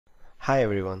Hi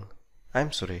everyone, I'm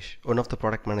Suresh, one of the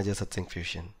product managers at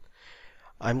Syncfusion.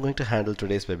 I'm going to handle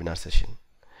today's webinar session.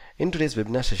 In today's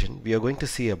webinar session, we are going to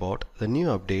see about the new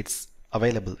updates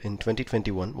available in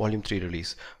 2021 Volume 3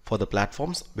 release for the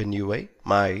platforms WinUI,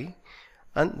 MAUI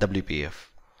and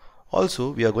WPF.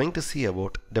 Also, we are going to see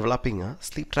about developing a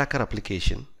sleep tracker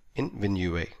application in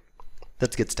WinUI.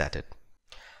 Let's get started.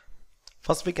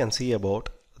 First, we can see about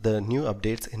the new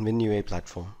updates in WinUI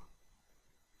platform.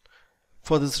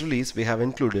 For this release, we have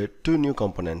included two new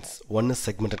components. One is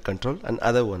segmented control and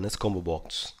other one is combo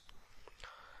box.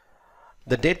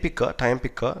 The date picker, time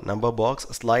picker, number box,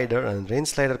 slider and range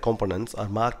slider components are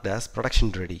marked as production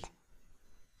ready.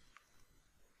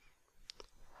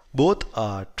 Both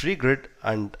tree grid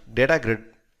and data grid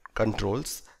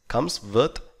controls comes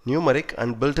with numeric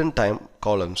and built-in time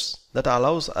columns that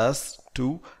allows us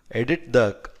to edit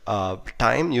the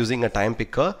time using a time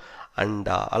picker and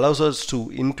allows us to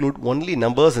include only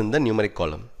numbers in the numeric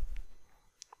column.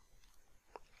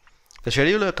 The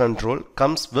scheduler control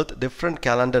comes with different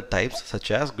calendar types such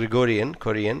as Gregorian,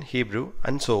 Korean, Hebrew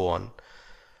and so on.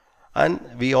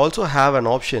 And we also have an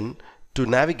option to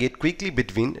navigate quickly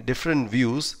between different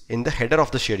views in the header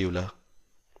of the scheduler.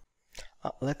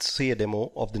 Let's see a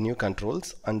demo of the new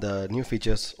controls and the new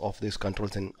features of these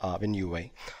controls in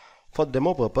WinUI. For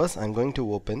demo purpose, I'm going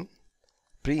to open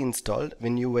pre-installed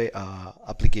WinUI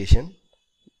application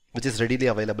which is readily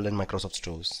available in Microsoft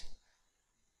stores.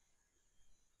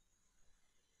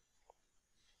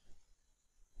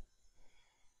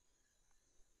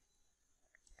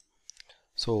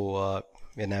 So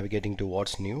we are navigating to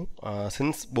what's new.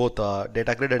 Since both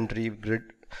data grid and tree grid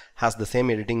has the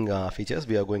same editing features,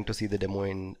 we are going to see the demo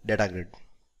in data grid.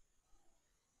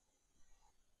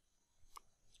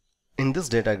 In this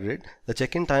data grid, the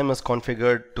check-in time is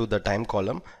configured to the time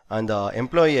column and the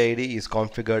employee ID is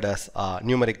configured as a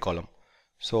numeric column.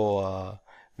 So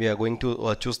we are going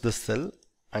to choose this cell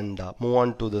and move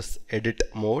on to this edit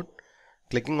mode.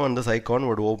 Clicking on this icon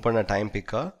would open a time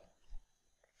picker.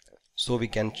 So we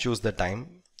can choose the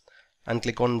time and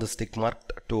click on the tick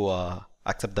mark to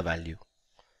accept the value.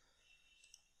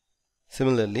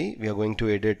 Similarly, we are going to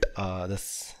edit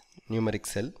this numeric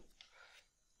cell.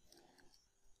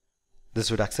 This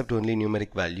would accept only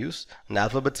numeric values and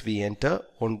alphabets we enter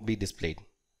won't be displayed.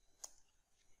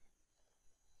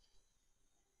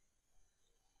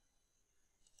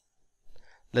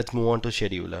 Let's move on to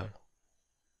scheduler.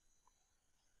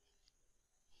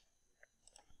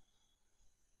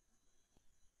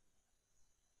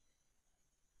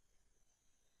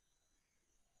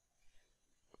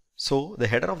 So the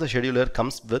header of the scheduler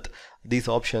comes with these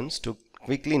options to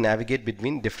quickly navigate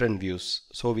between different views.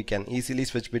 So we can easily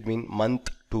switch between month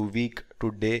to week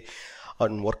to day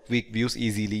and work week views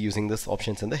easily using these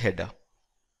options in the header.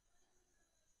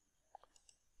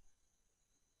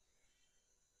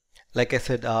 Like I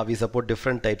said, we support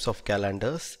different types of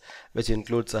calendars, which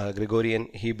includes Gregorian,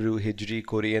 Hebrew, Hijri,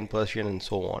 Korean, Persian and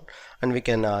so on. And we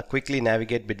can quickly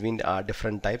navigate between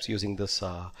different types using this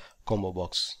combo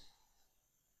box.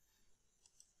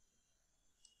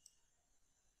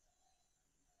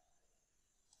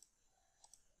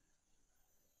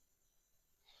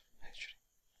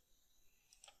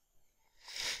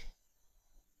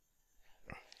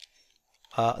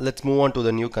 Let's move on to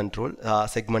the new control,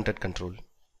 segmented control.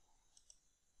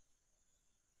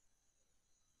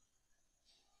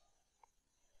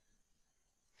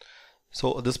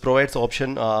 So this provides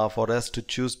option for us to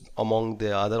choose among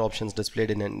the other options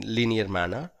displayed in a linear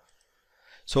manner.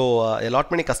 So a lot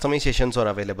many customizations are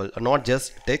available, not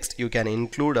just text. You can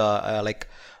include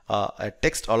a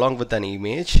text along with an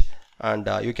image, and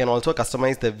you can also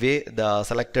customize the way the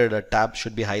selected tab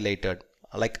should be highlighted,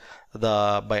 like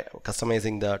by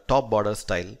customizing the top border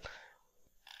style.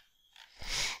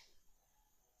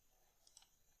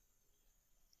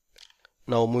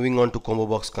 Now moving on to combo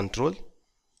box control.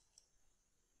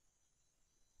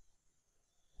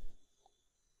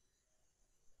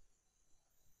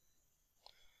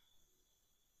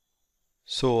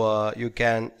 So you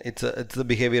can, it's the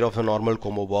behavior of a normal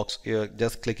combo box. You're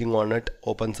just clicking on it,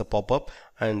 opens a pop-up,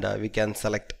 and we can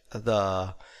select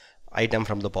the item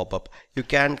from the pop-up. You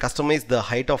can customize the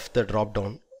height of the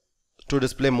drop-down to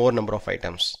display more number of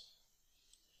items.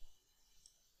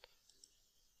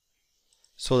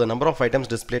 So the number of items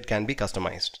displayed can be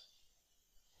customized.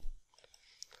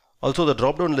 Also, the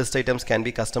drop-down list items can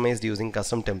be customized using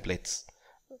custom templates.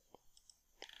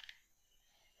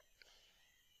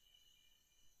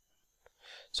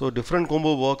 So different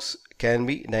combo box can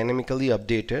be dynamically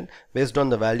updated based on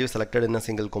the value selected in a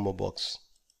single combo box.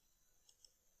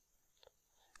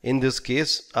 In this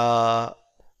case,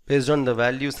 Based on the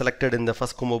value selected in the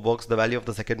first combo box, the value of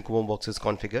the second combo box is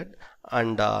configured,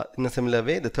 and in a similar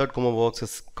way the third combo box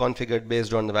is configured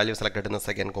based on the value selected in the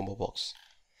second combo box.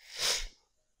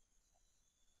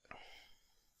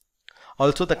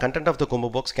 Also, the content of the combo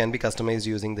box can be customized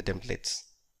using the templates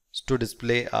to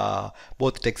display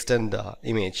both text and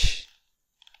image.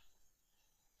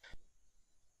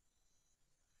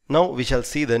 Now we shall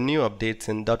see the new updates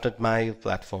in .NET MAUI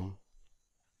platform.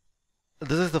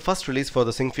 This is the first release for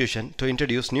the Syncfusion to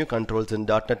introduce new controls in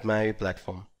 .NET MAUI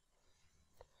platform.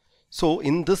 So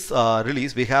in this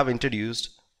release we have introduced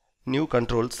new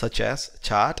controls such as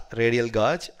chart, radial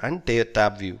gauge and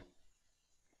tab view.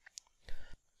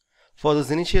 For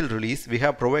this initial release we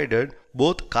have provided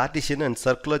both Cartesian and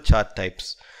circular chart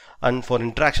types, and for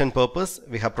interaction purpose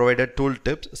we have provided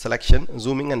tooltips, selection,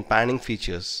 zooming and panning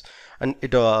features. And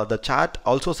the chart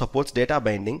also supports data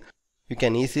binding. You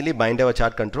can easily bind our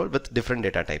chart control with different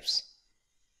data types.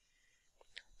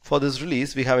 For this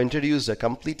release we have introduced a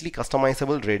completely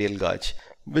customizable radial gauge,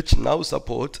 which now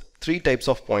supports 3 types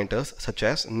of pointers such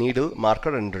as needle,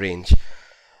 marker and range.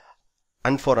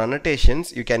 And for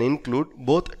annotations you can include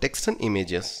both text and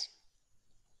images.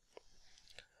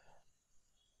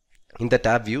 In the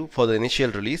tab view for the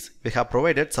initial release we have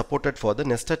provided supported for the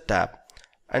nested tab,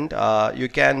 and you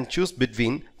can choose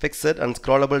between fixed and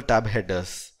scrollable tab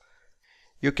headers.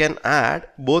 You can add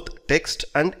both text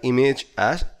and image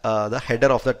as the header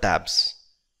of the tabs.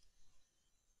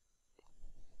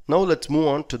 Now let's move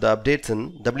on to the updates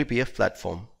in WPF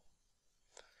platform.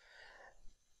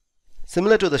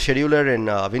 Similar to the scheduler in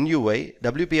WinUI,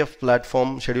 WPF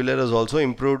platform scheduler is also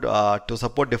improved to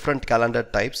support different calendar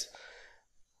types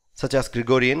such as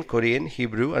Gregorian, Korean,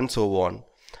 Hebrew and so on.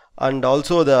 And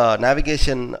also the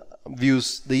navigation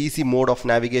views, the easy mode of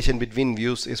navigation between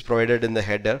views is provided in the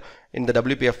header in the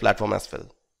WPF platform as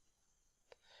well.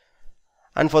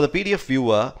 And for the PDF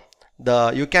viewer,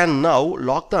 you can now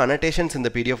lock the annotations in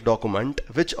the PDF document,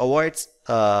 which avoids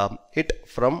it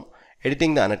from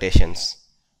editing the annotations.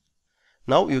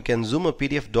 Now you can zoom a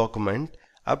PDF document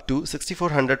up to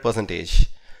 6400%.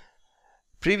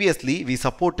 Previously we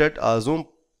supported a zoom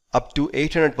up to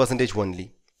 800%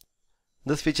 only.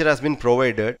 This feature has been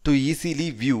provided to easily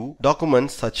view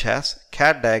documents such as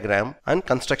CAD diagram and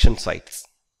construction sites.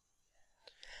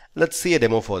 Let's see a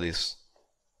demo for this.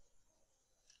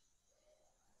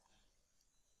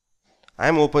 I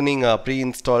am opening a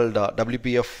pre-installed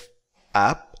WPF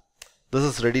app. This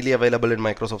is readily available in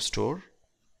Microsoft Store.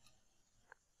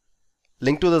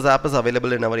 Link to this app is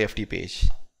available in our FT page.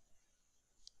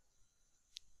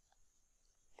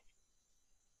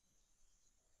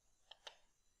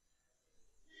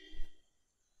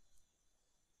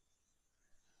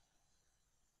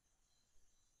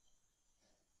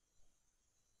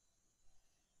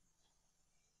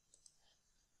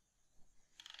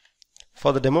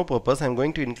 For the demo purpose, I am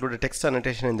going to include a text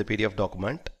annotation in the PDF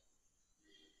document.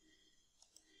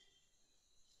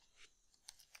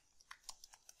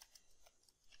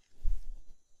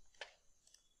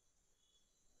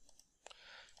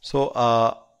 So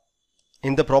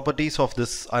in the properties of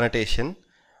this annotation,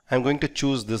 I am going to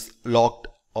choose this locked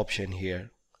option here.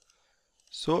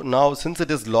 So now since it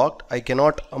is locked, I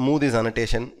cannot move this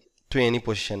annotation to any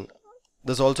position.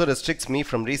 This also restricts me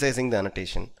from resizing the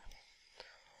annotation.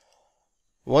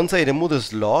 Once I remove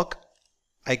this lock,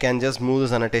 I can just move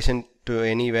this annotation to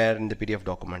anywhere in the PDF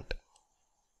document.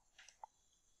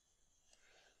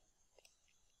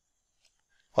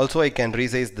 Also I can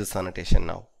resize this annotation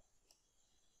now.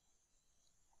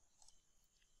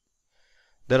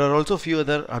 There are also few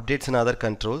other updates and other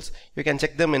controls. You can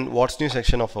check them in What's New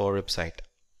section of our website.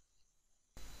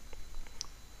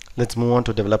 Let's move on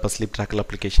to develop a sleep tracker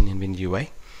application in WinUI.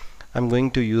 I'm going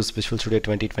to use Visual Studio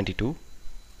 2022.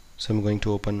 So I'm going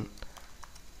to open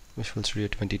Visual Studio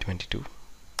 2022.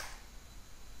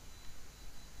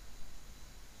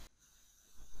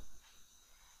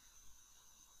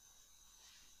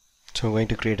 So I'm going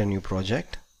to create a new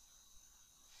project.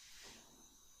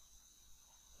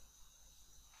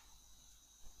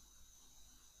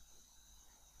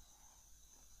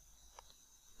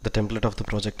 The template of the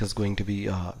project is going to be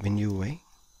WinUI.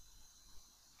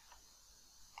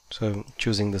 So I'm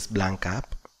choosing this blank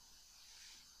app.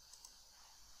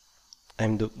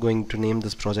 I'm going to name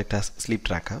this project as Sleep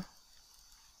Tracker.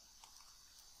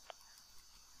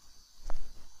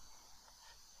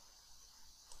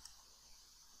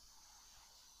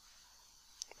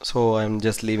 So I'm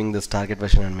just leaving this target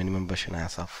version and minimum version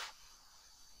as of.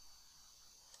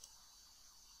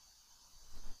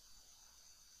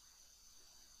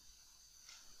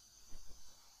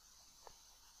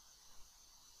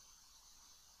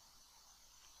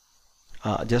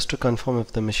 Just to confirm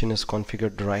if the machine is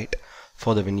configured right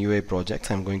for the WinUI projects,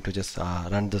 I'm going to just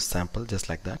run this sample just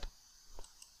like that.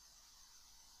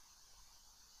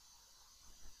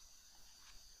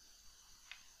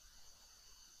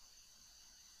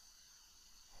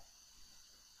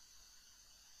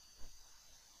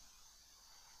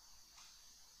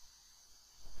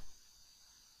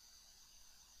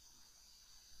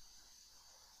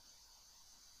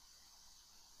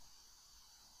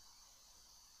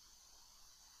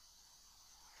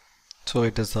 So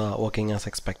it is working as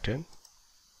expected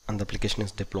and the application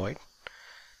is deployed.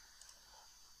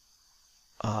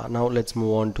 Now let's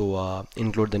move on to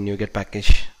include the NuGet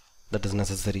package that is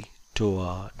necessary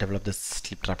to develop this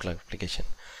sleep tracker application.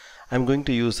 I'm going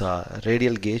to use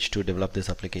Radial Gauge to develop this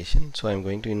application. So I'm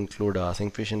going to include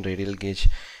Syncfusion Radial Gauge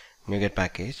NuGet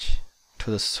package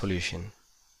to this solution.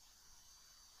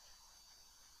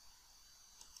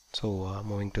 So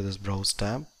moving to this browse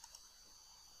tab,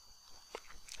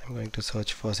 I'm going to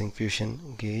search for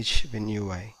Syncfusion Gauge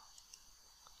WinUI.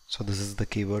 So this is the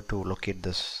keyword to locate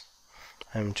this.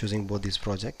 I'm choosing both these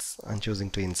projects and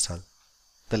choosing to install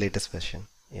the latest version.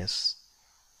 Yes.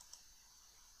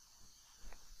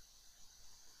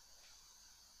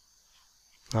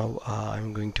 Now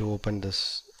I'm going to open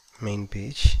this main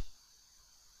page.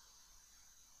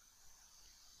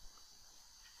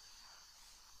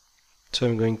 So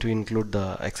I'm going to include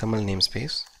the XML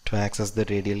namespace to access the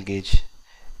radial gauge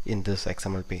in this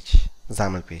XML page,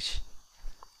 XAML page.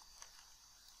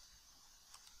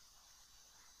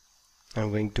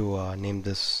 I'm going to name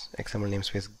this XML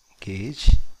namespace gauge.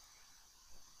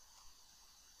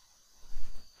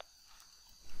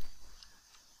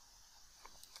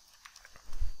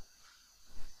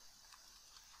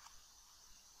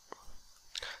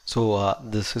 So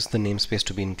this is the namespace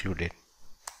to be included.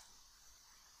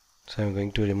 So I'm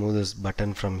going to remove this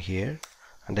button from here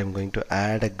and I'm going to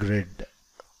add a grid.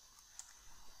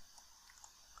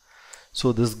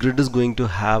 So this grid is going to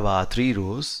have 3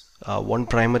 rows, one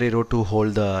primary row to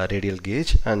hold the radial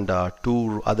gauge and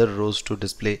 2 other rows to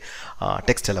display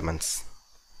text elements.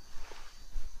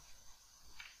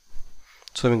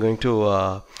 So I'm going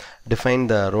to define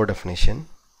the row definition.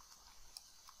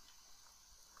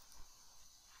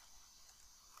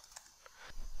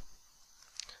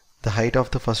 The height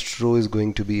of the first row is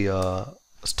going to be a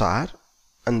star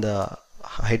and the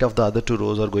height of the other 2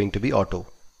 rows are going to be auto.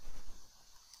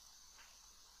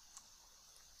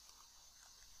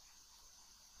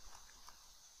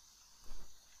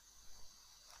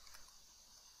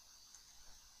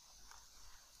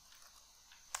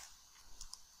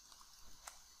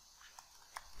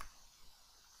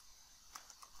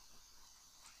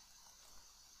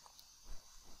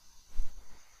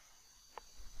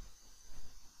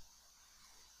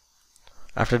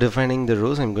 After defining the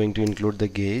rows, I'm going to include the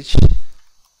gauge.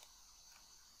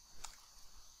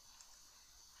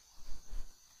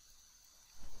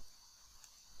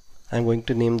 I'm going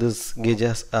to name this gauge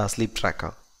as a sleep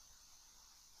tracker.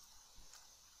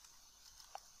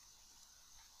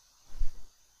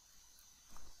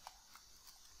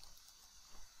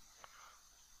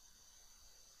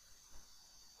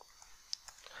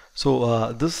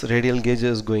 So this radial gauge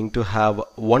is going to have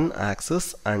one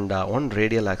axis and one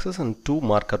radial axis and 2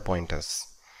 marker pointers.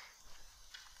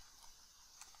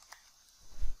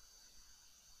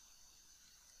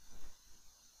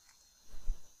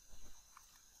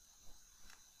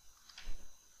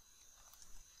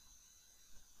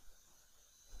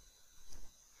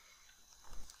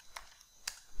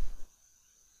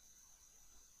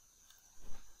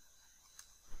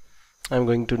 I'm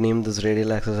going to name this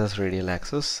radial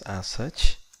axis as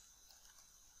such.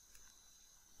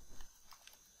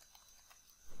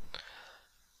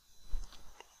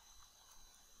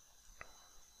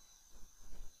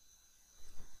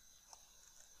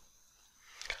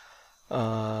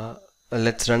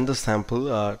 Let's run the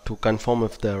sample to confirm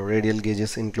if the radial gauge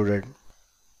is included.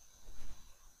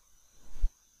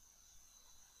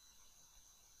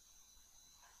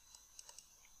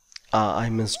 I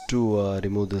missed to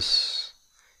remove this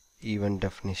event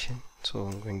definition, so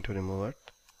I'm going to remove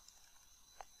it.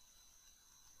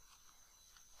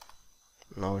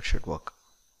 Now it should work.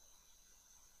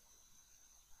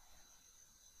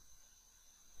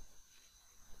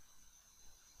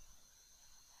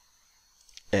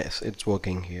 Yes, it's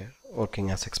working here,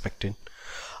 working as expected.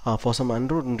 For some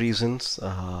unknown reasons,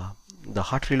 the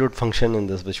hot reload function in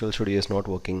this Visual Studio is not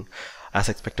working as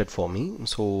expected for me,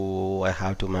 so I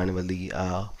have to manually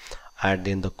add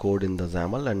in the code in the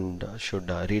XAML and should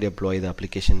redeploy the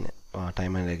application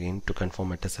time and again to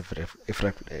confirm it as if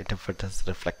it is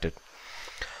reflected.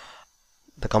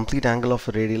 the complete angle of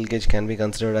a radial gauge can be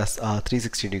considered as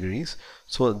 360 degrees.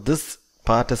 So this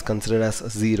part is considered as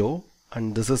 0,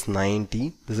 and this is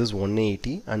 90, this is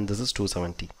 180, and this is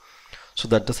 270. So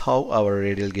that is how our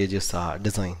radial gauges are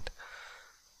designed.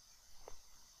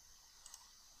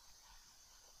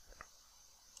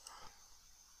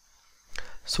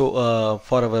 So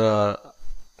for our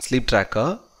sleep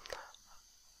tracker,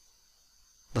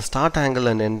 the start angle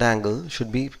and end angle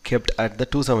should be kept at the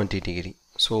 270 degree.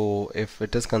 So if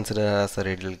it is considered as a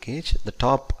radial gauge, the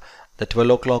 12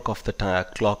 o'clock of the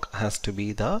clock has to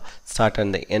be the start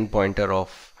and the end pointer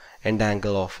of end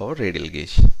angle of our radial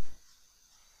gauge.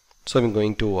 So I'm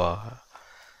going to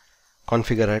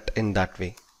configure it in that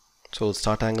way. So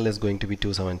start angle is going to be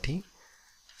 270.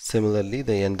 Similarly,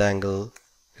 the end angle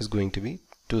is going to be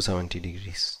 270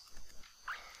 degrees.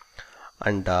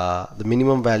 And the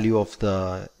minimum value of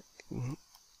the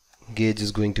gauge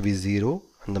is going to be 0,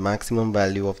 and the maximum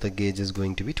value of the gauge is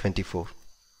going to be 24.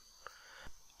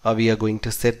 We are going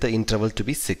to set the interval to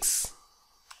be 6.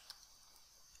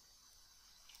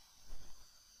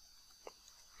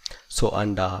 So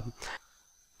and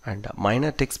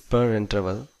minor ticks per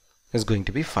interval is going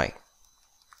to be 5.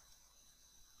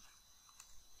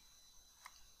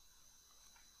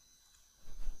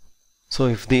 So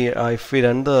if we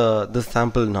run this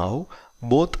sample now,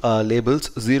 both labels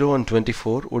 0 and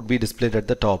 24 would be displayed at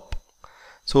the top.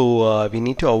 So we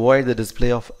need to avoid the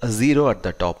display of a 0 at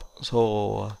the top.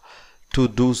 So to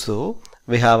do so,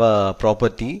 we have a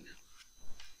property,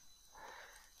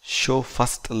 show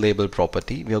first label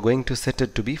property. We are going to set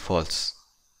it to be false,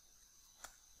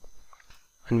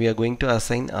 and we are going to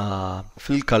assign a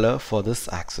fill color for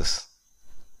this axis.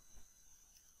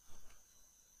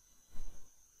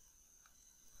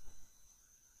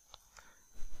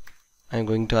 I'm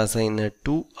going to assign it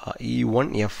to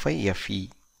E1 F5 FE.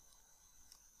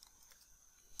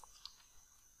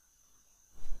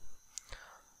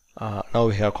 Now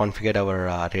we have configured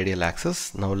our radial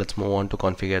axis. Now let's move on to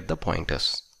configure the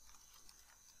pointers.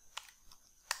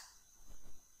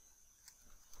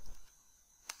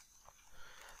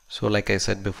 So like I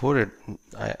said before,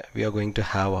 we are going to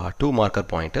have two marker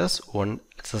pointers. One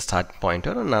is a start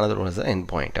pointer and another one is the end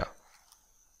pointer.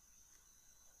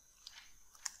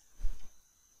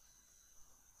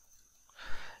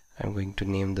 I'm going to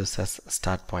name this as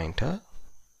start pointer.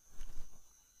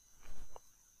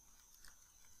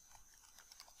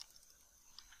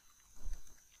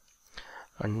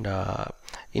 And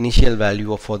initial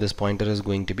value for this pointer is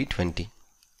going to be 20,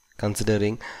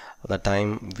 considering the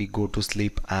time we go to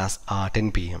sleep as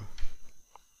 10 p.m.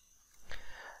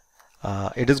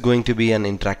 It is going to be an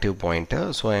interactive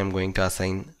pointer, so I am going to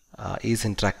assign is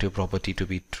interactive property to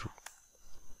be true.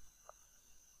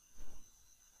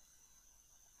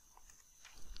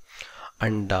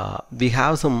 And we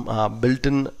have some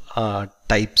built-in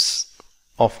types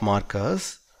of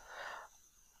markers.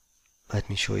 Let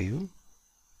me show you.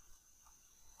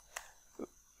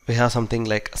 We have something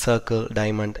like circle,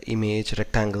 diamond, image,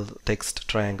 rectangle, text,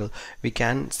 triangle. We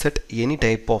can set any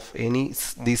type of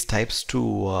these types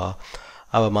to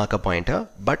our marker pointer,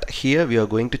 but here we are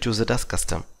going to choose it as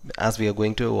custom, as we are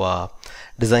going to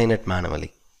design it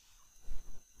manually.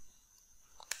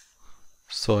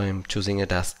 So I am choosing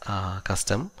it as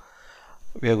custom.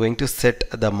 We are going to set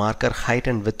the marker height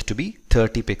and width to be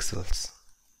 30 pixels.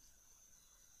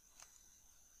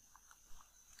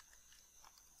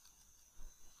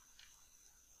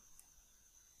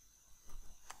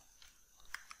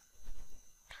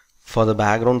 For the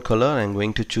background color, I am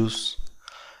going to choose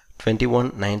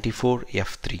 2194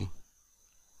 F3.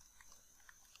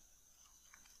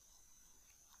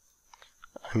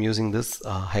 I'm using this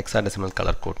hexadecimal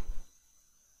color code.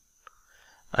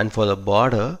 And for the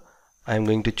border, I am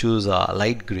going to choose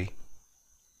light gray.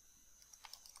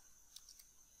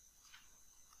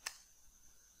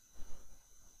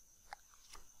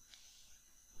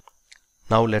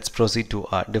 Now let's proceed to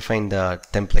define the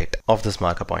template of this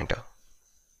marker pointer.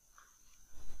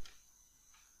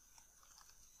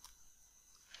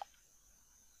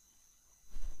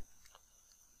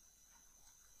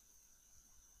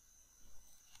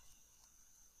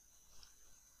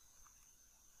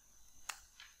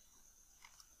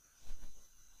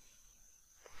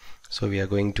 So we are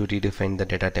going to redefine the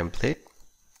data template.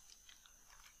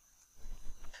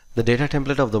 The data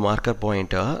template of the marker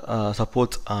pointer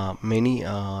supports many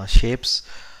shapes,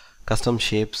 custom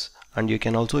shapes, and you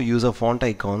can also use a font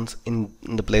icons in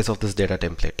the place of this data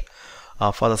template.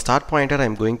 For the start pointer,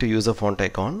 I'm going to use a font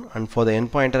icon, and for the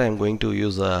end pointer, I'm going to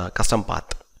use a custom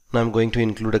path. Now I'm going to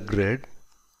include a grid,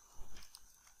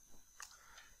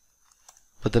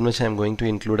 within which I'm going to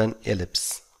include an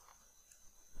ellipse.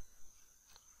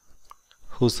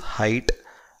 whose height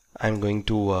I'm going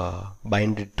to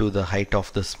bind it to the height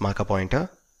of this marker pointer.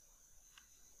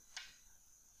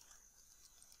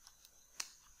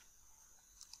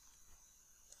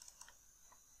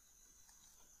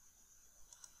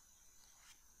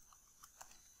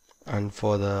 And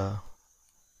for the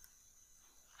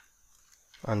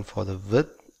width,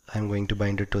 I'm going to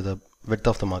bind it to the width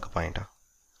of the marker pointer.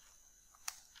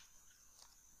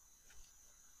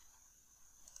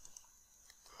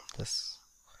 This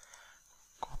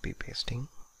copy pasting.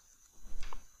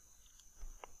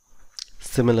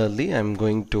 Similarly, I'm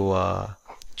going to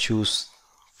choose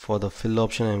for the fill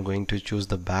option, I'm going to choose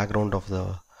the background of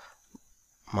the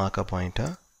marker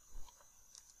pointer.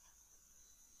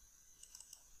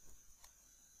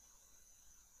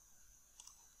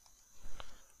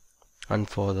 And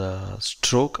for the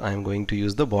stroke, I'm going to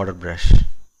use the border brush.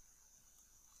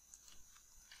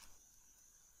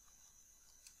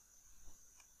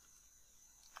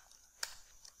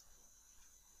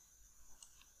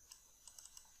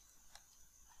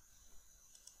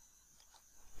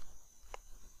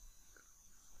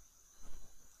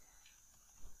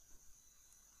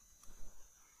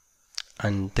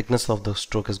 And thickness of the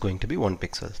stroke is going to be 1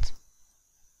 pixel.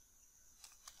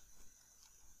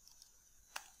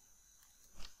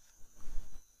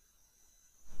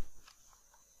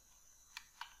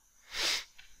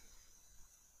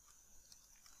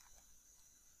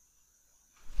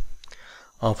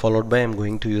 Followed by, I'm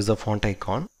going to use the font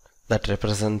icon that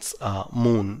represents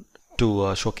moon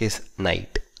to showcase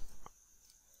night.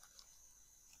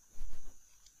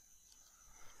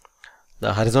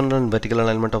 The horizontal and vertical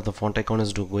alignment of the font icon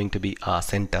is going to be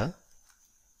center.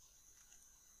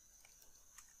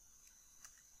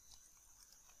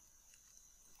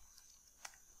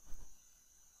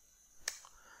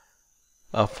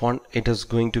 Font, it is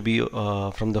going to be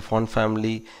from the font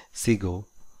family Seago.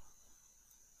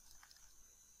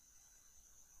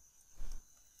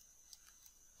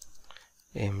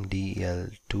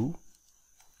 MDL2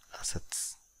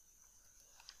 assets.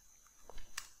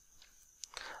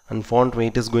 And font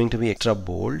weight is going to be extra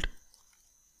bold.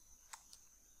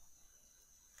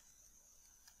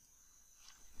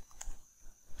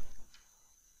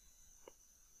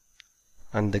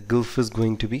 And the GIF is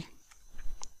going to be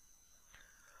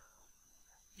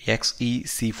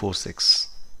XEC46.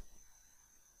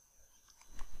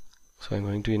 So I'm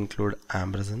going to include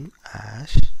ampersand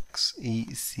hash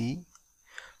XEC46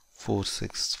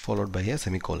 followed by a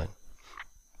semicolon.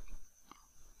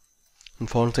 And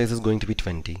font size is going to be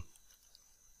 20.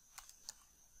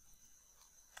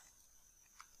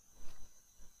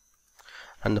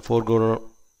 And the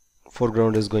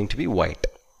foreground is going to be white.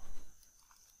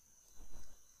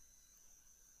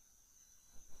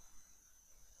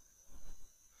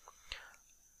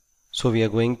 So we are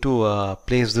going to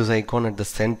place this icon at the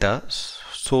center.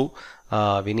 So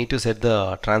we need to set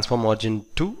the transform margin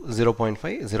to 0.5,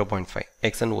 0.5,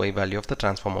 x and y value of the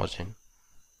transform margin.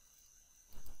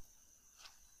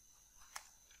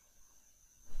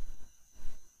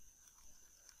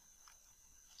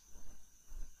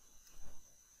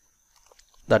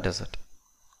 That is it.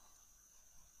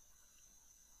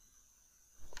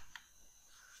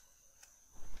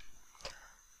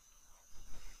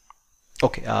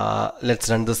 Okay, let's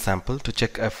run this sample to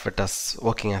check if it is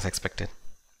working as expected.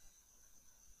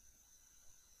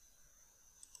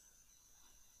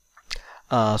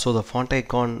 So the font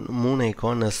icon, moon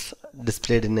icon, is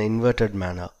displayed in an inverted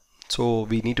manner. So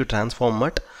we need to transform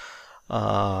it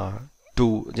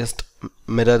to just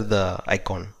mirror the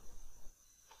icon.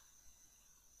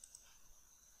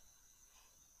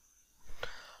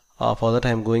 For that,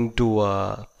 I'm going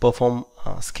to perform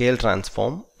scale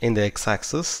transform in the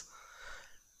x-axis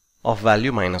of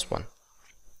value -1.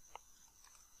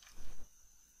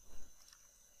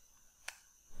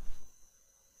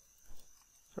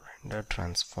 Render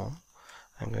transform.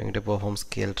 I'm going to perform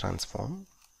scale transform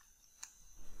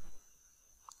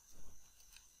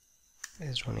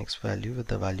based on x value with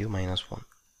the value -1.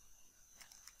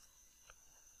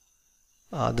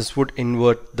 This would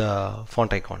invert the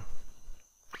font icon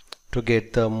to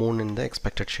get the moon in the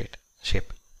expected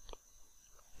shape.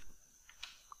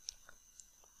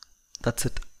 That's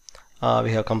it.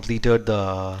 We have completed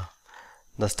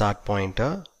the start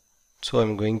pointer. So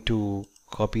I'm going to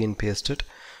copy and paste it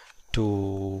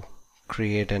to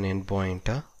create an end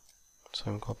pointer. So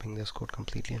I'm copying this code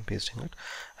completely and pasting it.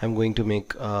 I'm going to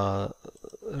make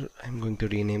I'm going to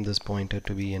rename this pointer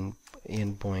to be an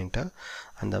end pointer,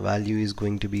 and the value is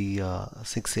going to be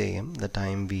 6 AM, the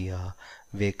time we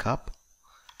wake up.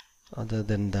 Other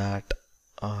than that,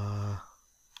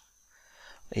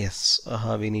 Yes,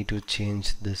 we need to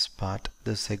change this part,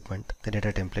 this segment. The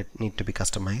data template need to be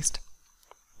customized.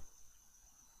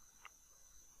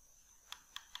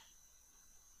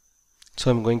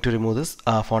 So I'm going to remove this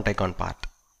font icon part.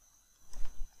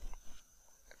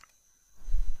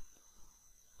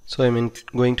 So I'm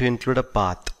going to include a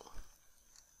path.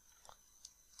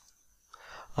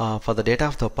 For the data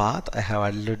of the path, I have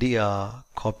already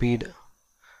copied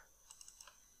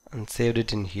and saved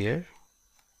it in here.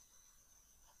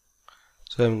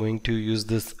 So I'm going to use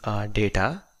this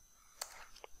data.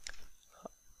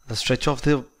 The stretch of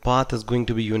the path is going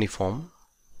to be uniform,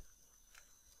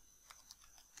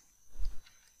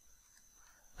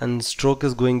 and stroke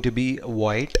is going to be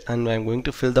white, and I'm going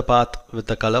to fill the path with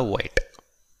the color white.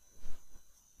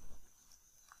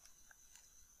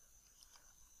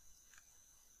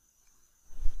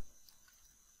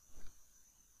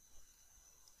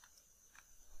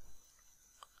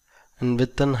 And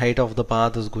width and height of the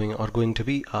path is going to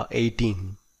be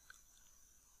 18.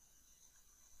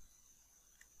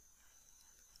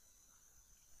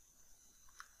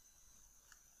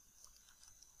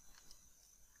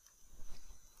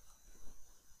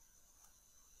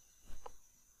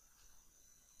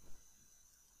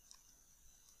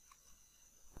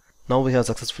 Now we have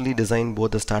successfully designed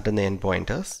both the start and the end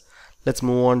pointers. Let's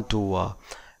move on to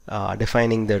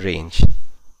defining the range.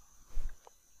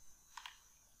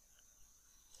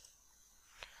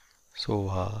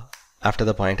 So after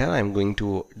the pointer, I'm going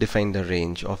to define the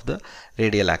range of the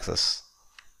radial axis.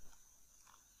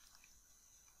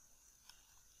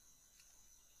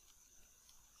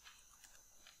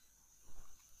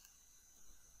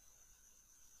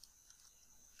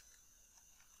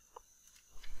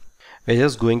 We're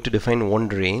just going to define one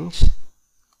range.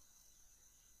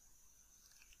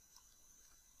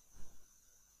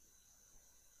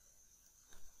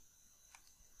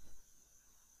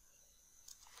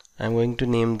 I'm going to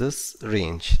name this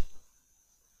range.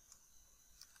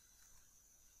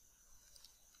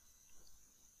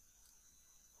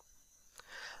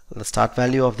 The start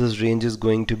value of this range is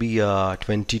going to be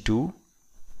 22.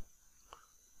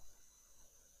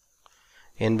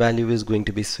 End value is going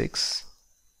to be 6.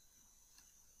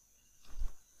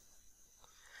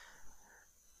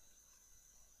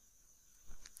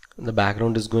 The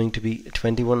background is going to be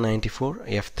 2194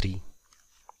 F3.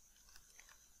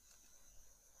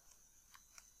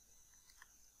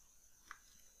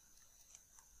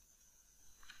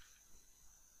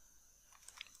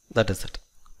 That is it.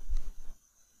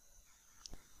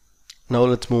 Now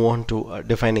let's move on to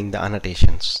defining the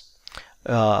annotations.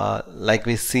 Like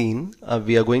we've seen,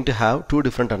 we are going to have two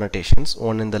different annotations,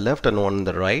 one in the left and one in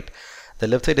the right. The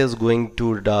left side is going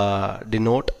to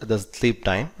denote the sleep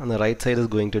time, and the right side is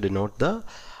going to denote the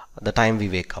time we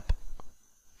wake up.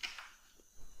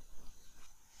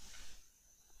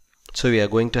 So we are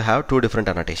going to have two different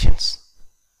annotations.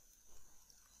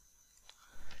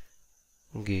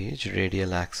 Gauge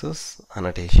radial axis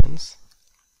annotations,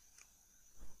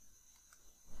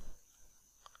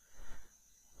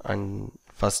 and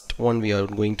first one we are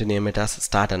going to name it as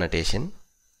start annotation.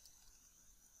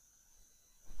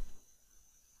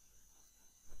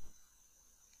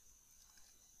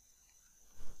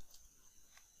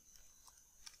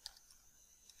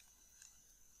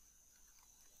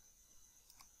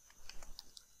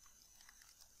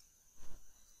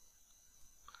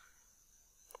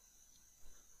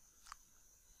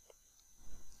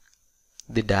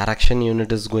 The direction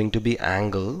unit is going to be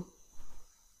angle.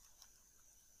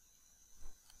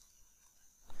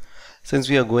 Since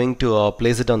we are going to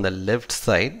place it on the left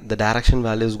side, the direction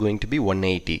value is going to be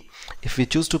 180. If we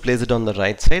choose to place it on the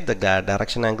right side, the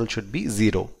direction angle should be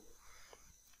 0.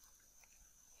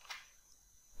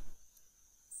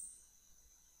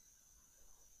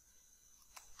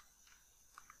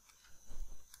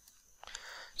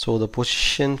 So the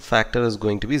position factor is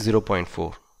going to be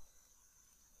 0.4.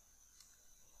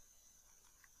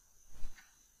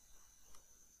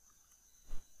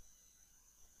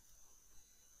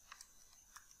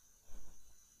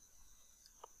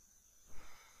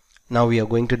 Now we are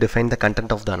going to define the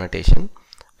content of the annotation.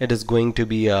 It is going to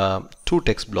be two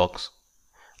text blocks.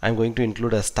 I'm going to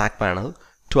include a stack panel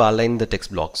to align the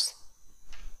text blocks.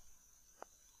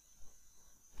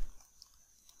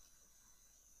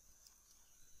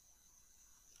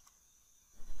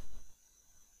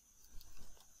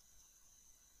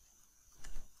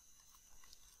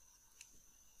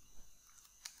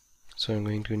 So I'm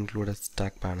going to include a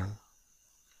stack panel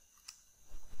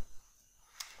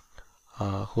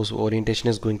whose orientation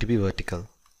is going to be vertical.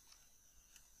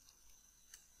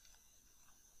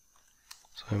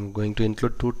 So I'm going to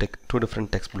include two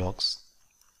different text blocks.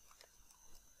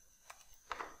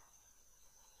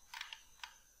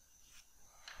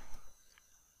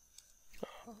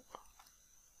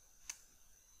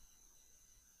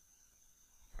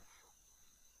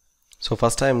 So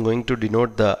first I am going to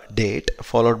denote the date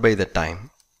followed by the time.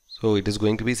 So it is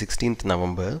going to be 16th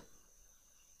November.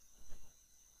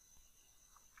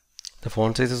 The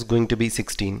font size is going to be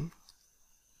 16.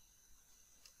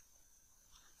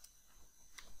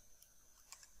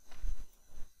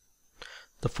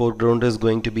 The foreground is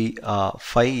going to be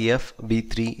 5F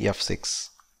B3 F6.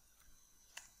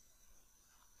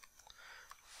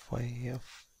 5F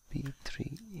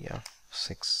B3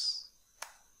 F6.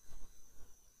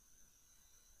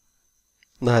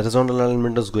 The horizontal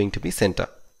element is going to be center.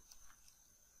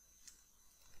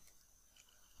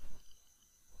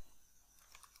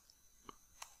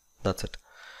 That's it.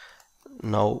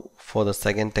 Now for the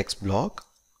second text block,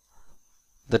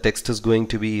 the text is going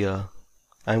to be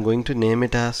I'm going to name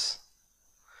it as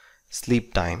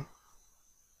sleep time.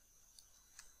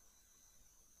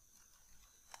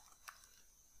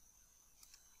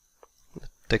 The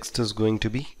text is going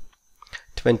to be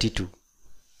 22.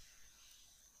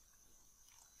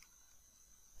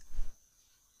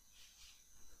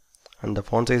 And the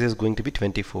font size is going to be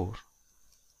 24.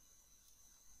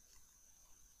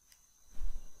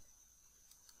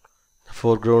 The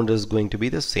foreground is going to be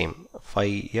the same,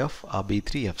 5F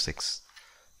B3 F6.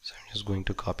 So I'm just going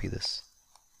to copy this.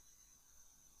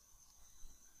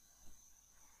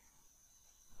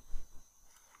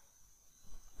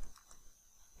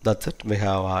 That's it. We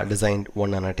have designed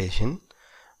one annotation,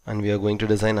 and we are going to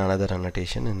design another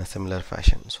annotation in a similar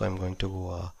fashion. So I'm going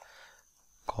to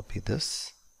copy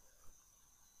this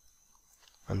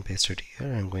and paste it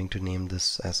here. I'm going to name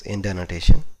this as end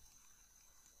annotation.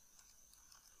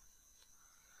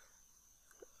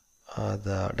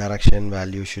 The direction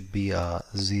value should be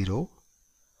 0,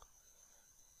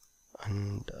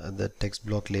 and the text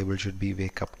block label should be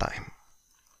wake up time.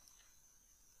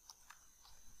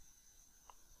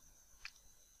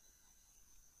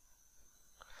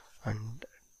 And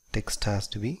text has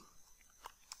to be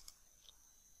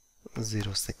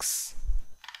 06.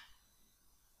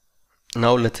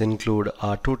 Now let's include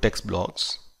our two text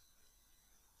blocks.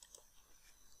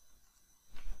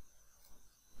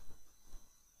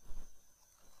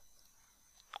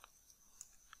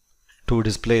 To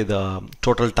display the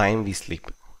total time we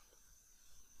sleep.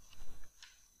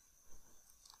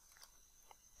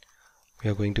 We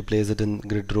are going to place it in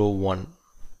grid row 1.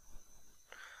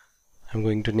 I'm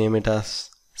going to name it as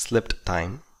slept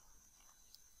time.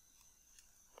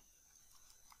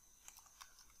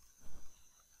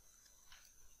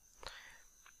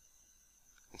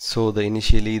 So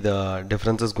initially the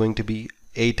difference is going to be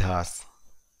 8 hours.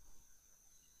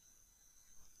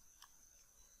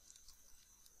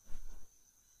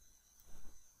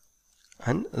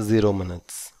 And 0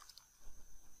 minutes.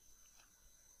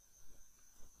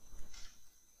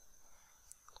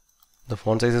 The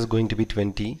font size is going to be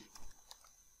 20.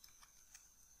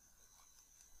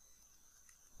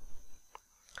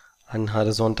 And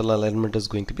horizontal alignment is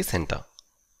going to be center.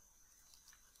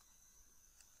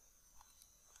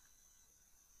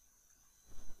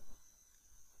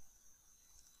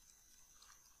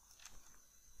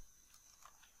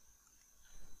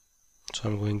 So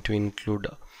I'm going to include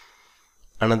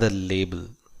another label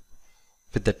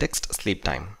with the text sleep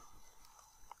time.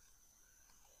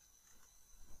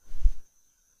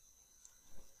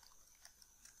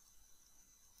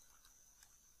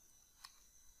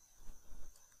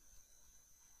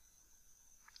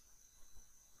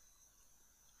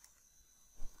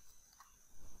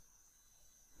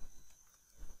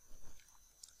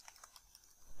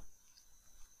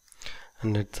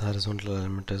 And its horizontal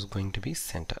element is going to be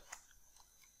center.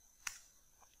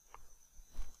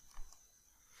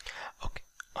 Okay,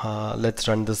 let's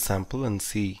run this sample and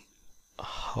see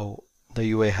how the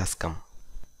UI has come.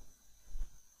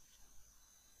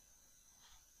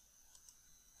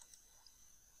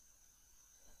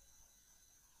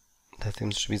 There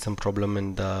seems to be some problem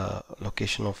in the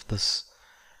location of this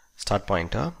start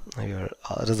pointer. I will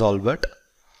resolve it.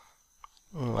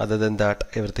 Other than that,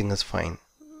 everything is fine.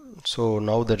 So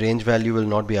now the range value will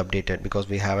not be updated because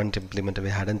we hadn't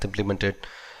implemented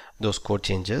those code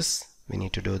changes. We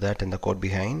need to do that in the code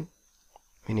behind.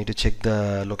 We need to check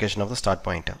the location of the start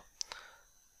pointer.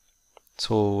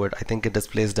 So I think it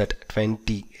displays that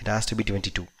 20. It has to be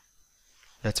 22.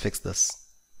 Let's fix this.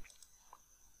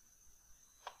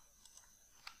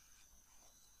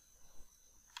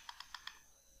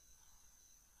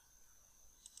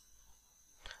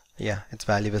 Yeah, its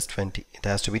value is 20. It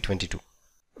has to be 22.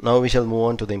 Now we shall move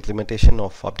on to the implementation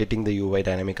of updating the UI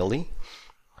dynamically.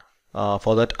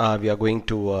 For that we are going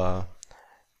to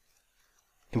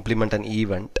implement an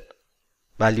event,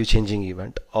 value changing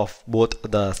event of both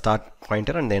the start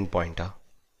pointer and the end pointer.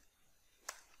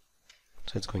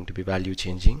 So it's going to be value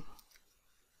changing.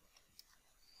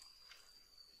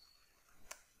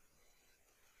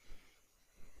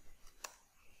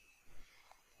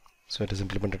 So it is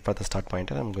implemented for the start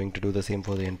pointer. I'm going to do the same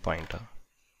for the end pointer.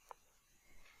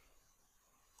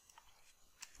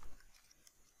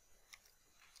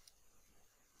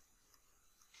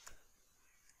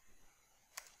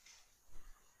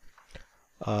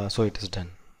 So it is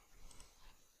done.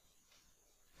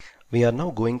 We are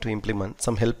now going to implement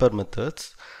some helper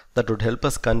methods that would help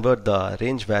us convert the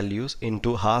range values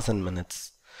into hours and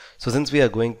minutes. So since we are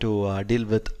going to deal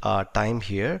with time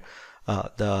here,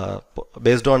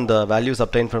 based on the values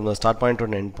obtained from the start pointer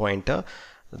and end pointer,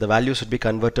 the value should be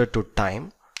converted to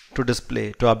time to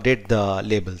update the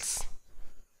labels.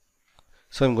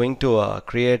 So I'm going to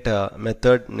create a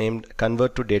method named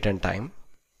convert to date and time.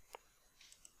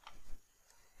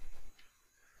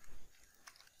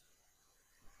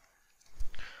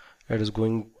 It is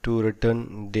going to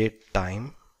return date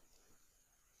time.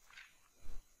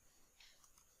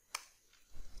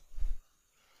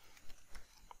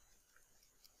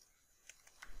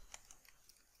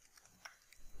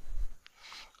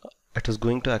 It is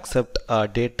going to accept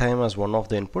date time as one of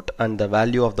the input and the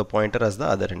value of the pointer as the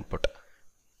other input.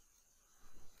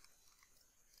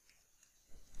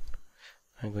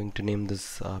 I'm going to name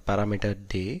this parameter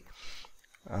day,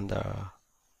 and the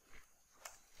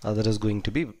other is going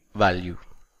to be value.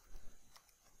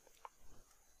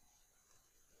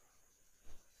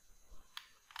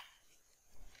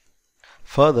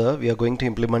 Further, we are going to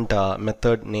implement a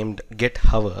method named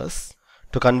getHours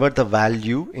to convert the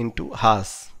value into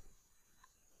hours.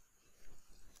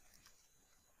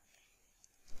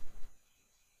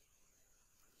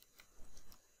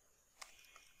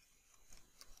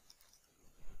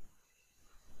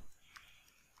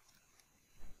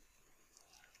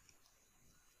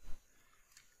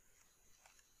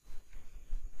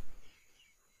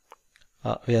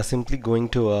 We are simply going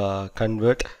to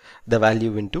convert the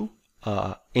value into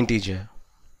integer,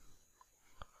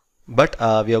 but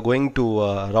we are going to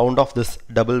round off this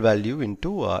double value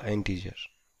into integer.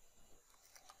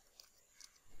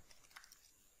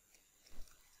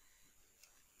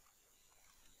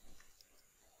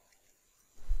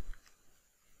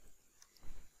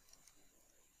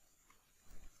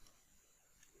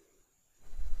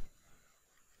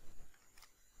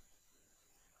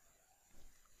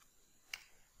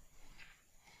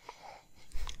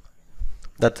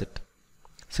 That's it.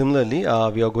 Similarly,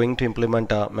 we are going to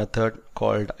implement a method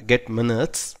called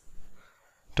getMinutes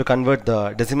to convert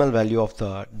the decimal value of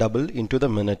the double into the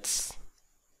minutes.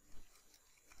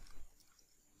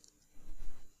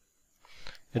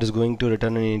 It is going to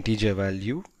return an integer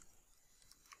value.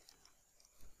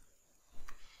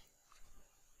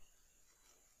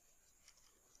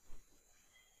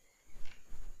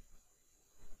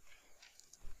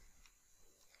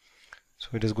 So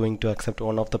it is going to accept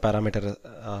one of the parameter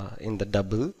in the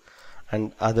double,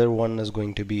 and other one is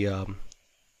going to be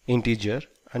integer,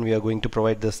 and we are going to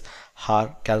provide this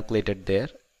hour calculated there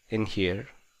in here.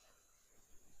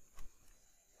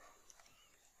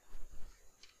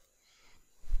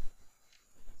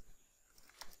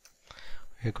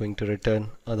 We are going to return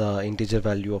the integer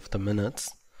value of the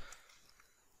minutes.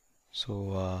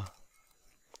 So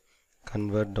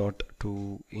convert dot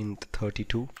to int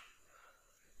 32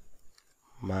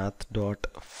 math dot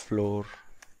floor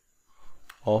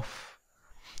of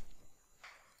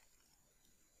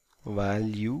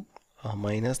value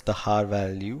minus the hour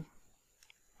value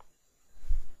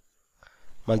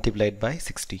multiplied by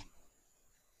 60.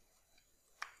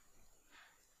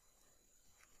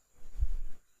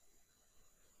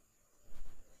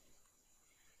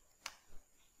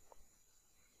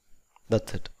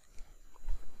 That's it.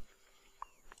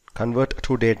 Convert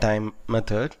to date time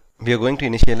method. We are going to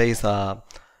initialize a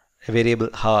variable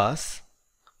hours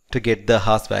to get the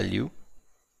hours value.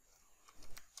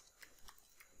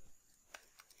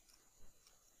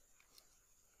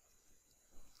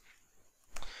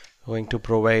 We're going to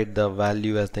provide the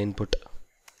value as the input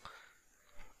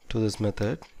to this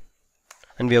method,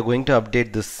 and we are going to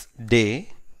update this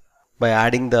day by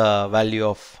adding the value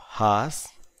of hours.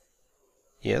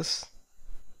 Yes,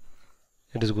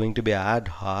 it is going to be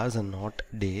add hours and not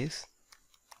days.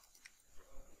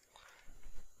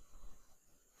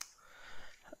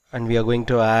 And we are going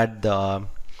to add the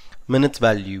minutes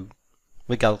value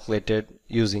we are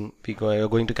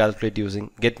going to calculate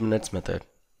using getMinutes method.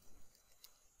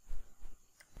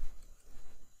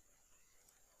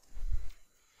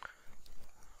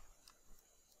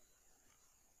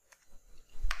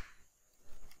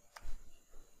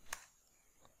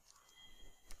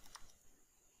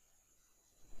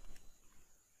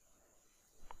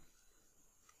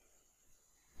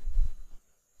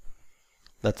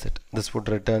 That's it. This would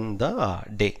return the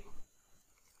day.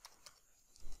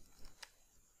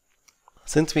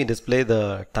 Since we display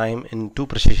the time in two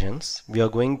precisions, we are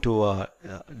going to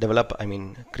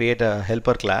create a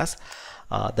helper class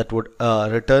that would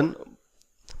return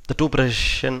the two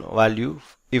precision value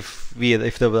if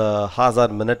the hours or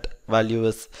minute value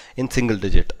is in single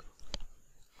digit.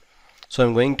 So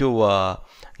I'm going to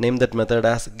name that method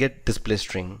as get display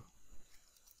string.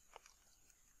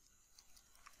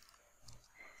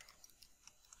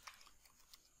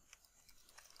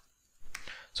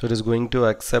 So it is going to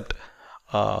accept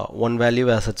one value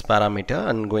as its parameter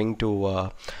and going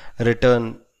to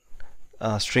return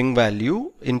string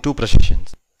value in two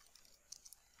precisions.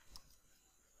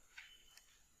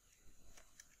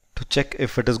 To check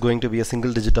if it is going to be a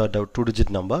single digit or a two digit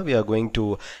number, we are going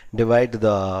to divide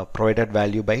the provided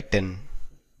value by 10.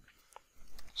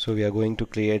 So we are going to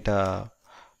create a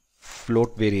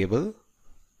float variable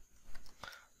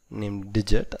named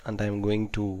digit, and I am going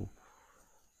to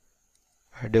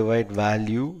divide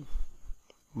value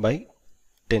by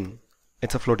 10.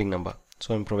 It's a floating number,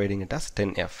 so I'm providing it as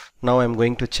 10f. Now I'm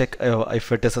going to check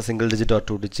if it is a single digit or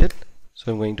two digit.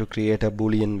 So I'm going to create a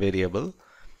boolean variable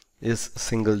is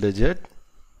single digit,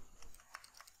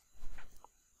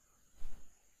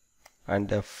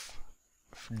 and if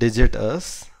digit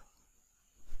is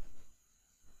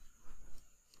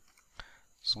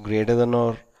greater than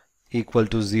or equal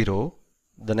to 0,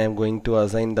 then I'm going to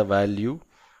assign the value,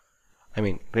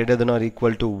 greater than or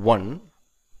equal to 1,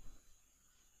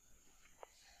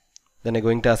 then I'm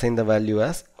going to assign the value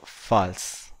as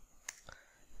false.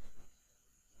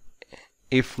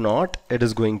 If not, it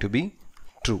is going to be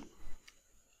true.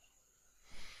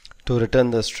 To return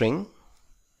the string,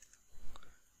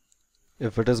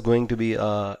 if it is going to be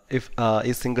if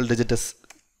a single digit is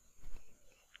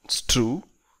true,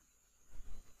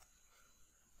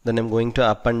 then I'm going to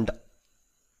append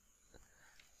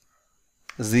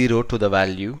 0 to the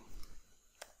value,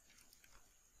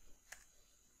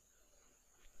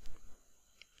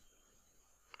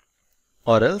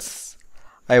 or else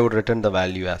I would return the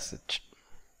value as such.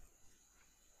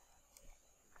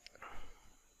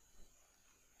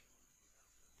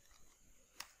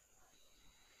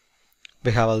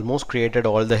 We have almost created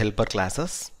all the helper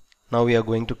classes. Now we are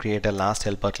going to create a last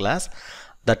helper class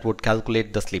that would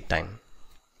calculate the sleep time.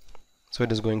 So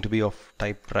it is going to be of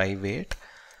type private.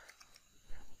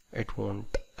 It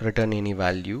won't return any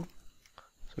value.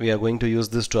 So we are going to use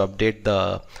this to update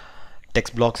the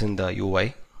text blocks in the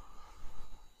UI.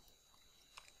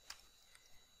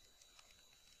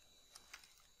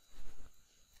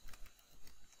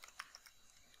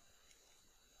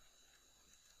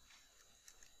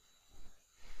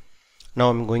 Now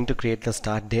I'm going to create the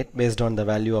start date based on the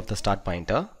value of the start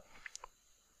pointer.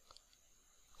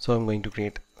 So I'm going to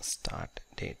create start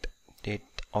date, date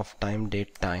of time,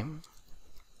 date time.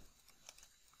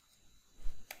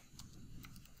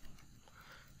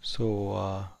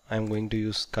 So I'm going to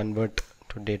use convert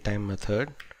to datetime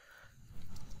method.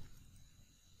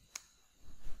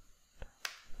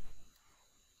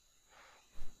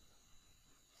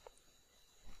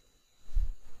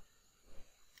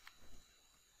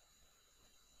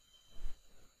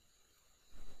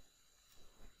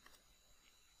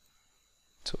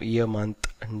 So year, month,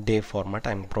 and day format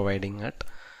I'm providing it,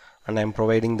 and I'm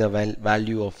providing the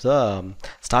value of the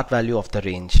start value of the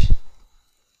range.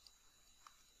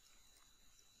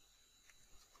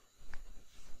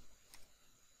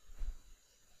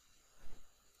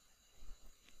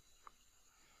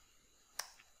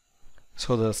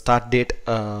 So the start date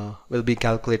will be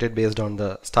calculated based on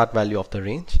the start value of the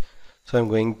range. So I'm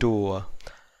going to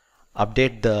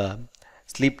update the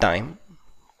sleep time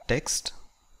text.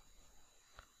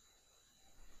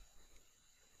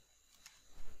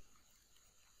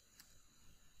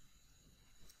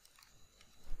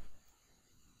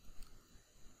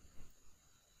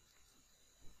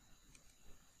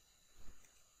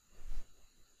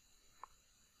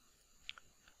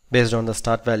 Based on the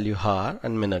start value hour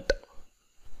and minute.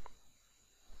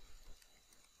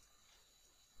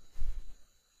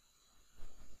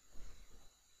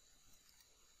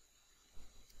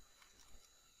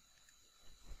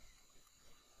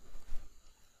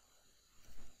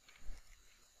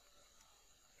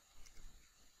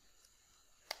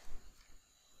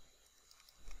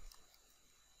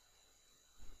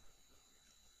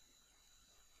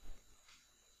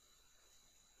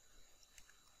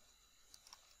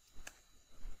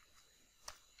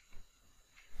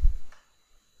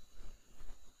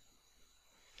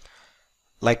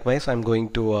 Likewise, I'm going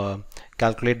to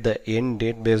calculate the end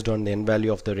date based on the end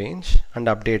value of the range and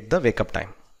update the wake up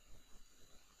time.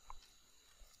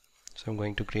 So I'm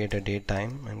going to create a date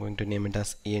time. I'm going to name it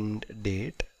as end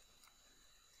date.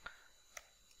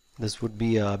 This would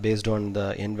be based on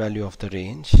the end value of the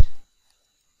range.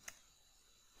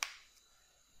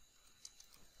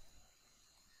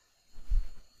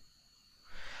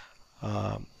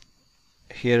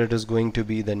 Here it is going to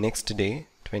be the next day,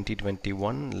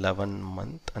 2021, 11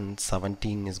 month, and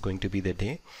 17 is going to be the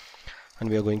day,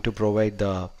 and we are going to provide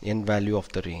the end value of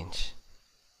the range.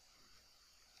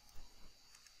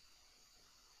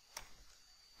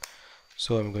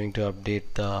 So I'm going to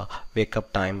update the wake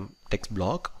up time text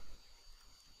block.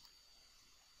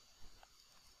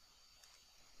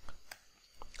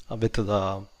 With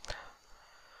the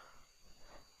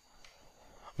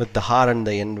hour and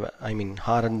the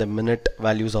hour and the minute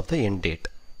values of the end date.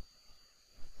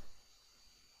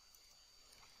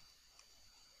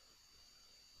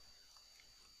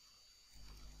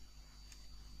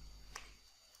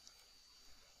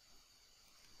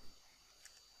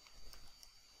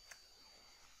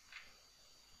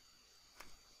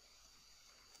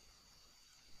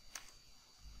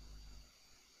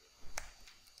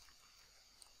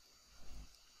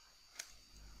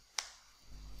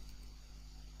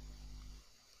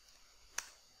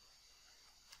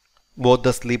 Both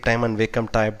the sleep time and wake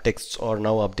up time texts are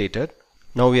now updated.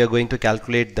 Now we are going to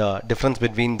calculate the difference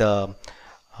between the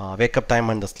wake up time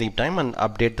and the sleep time and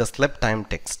update the sleep time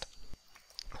text.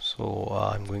 So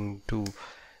I'm going to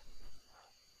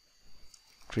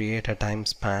create a time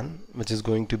span which is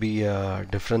going to be a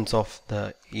difference of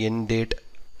the end date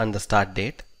and the start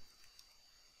date.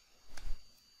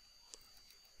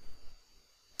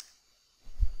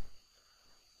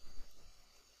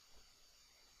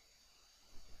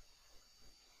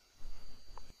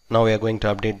 Now we are going to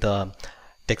update the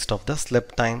text of the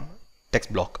sleep time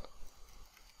text block.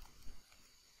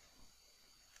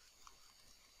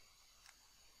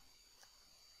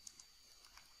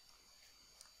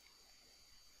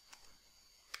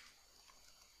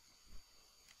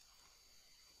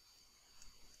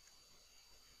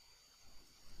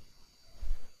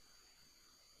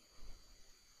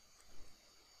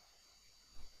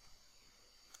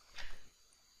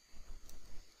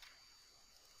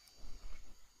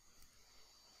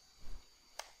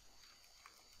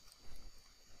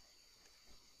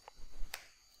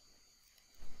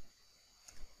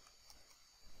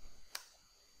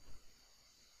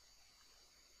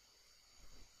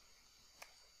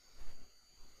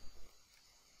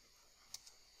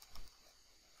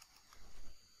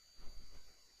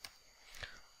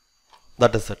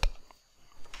 That is it.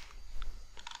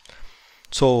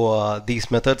 So these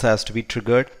methods has to be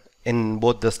triggered in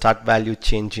both the start value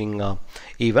changing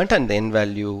event and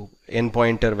the end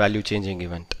pointer value changing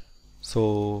event.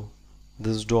 So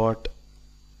this dot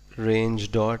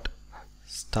range dot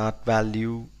start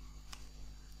value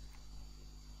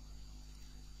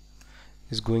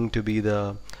is going to be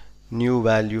the new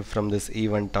value from this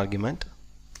event argument,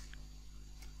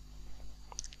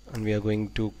 and we are going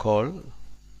to call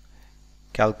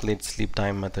calculate sleep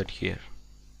time method here.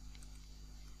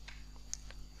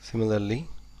 Similarly,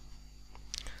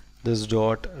 this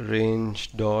dot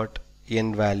range dot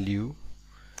end value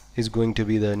is going to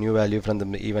be the new value from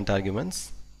the event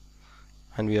arguments,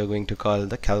 and we are going to call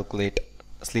the calculate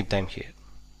sleep time here.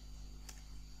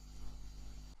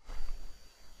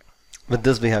 With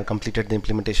this we have completed the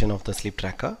implementation of the sleep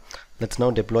tracker. Let's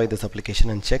now deploy this application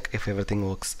and check if everything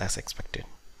works as expected.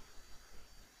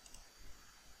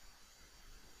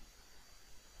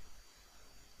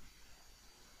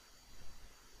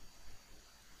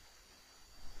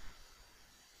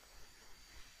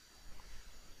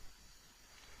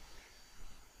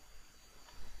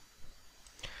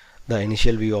 The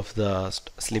initial view of the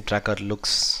sleep tracker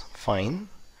looks fine.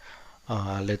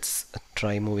 Let's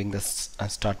try moving this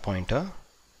start pointer.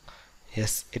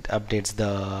 Yes, it updates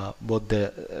both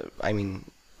the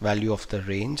value of the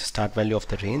range, start value of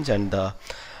the range, and the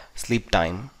sleep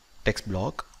time text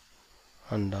block.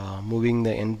 And moving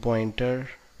the end pointer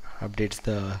updates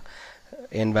the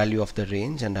end value of the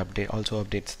range and also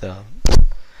updates the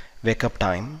wake up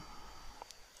time.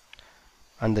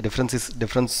 And the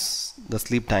the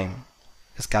sleep time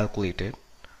is calculated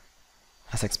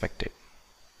as expected.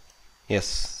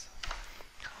 Yes,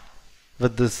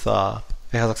 with this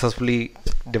we have successfully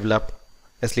developed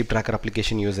a sleep tracker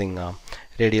application using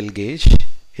Radial Gauge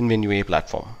in WinUI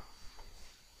platform.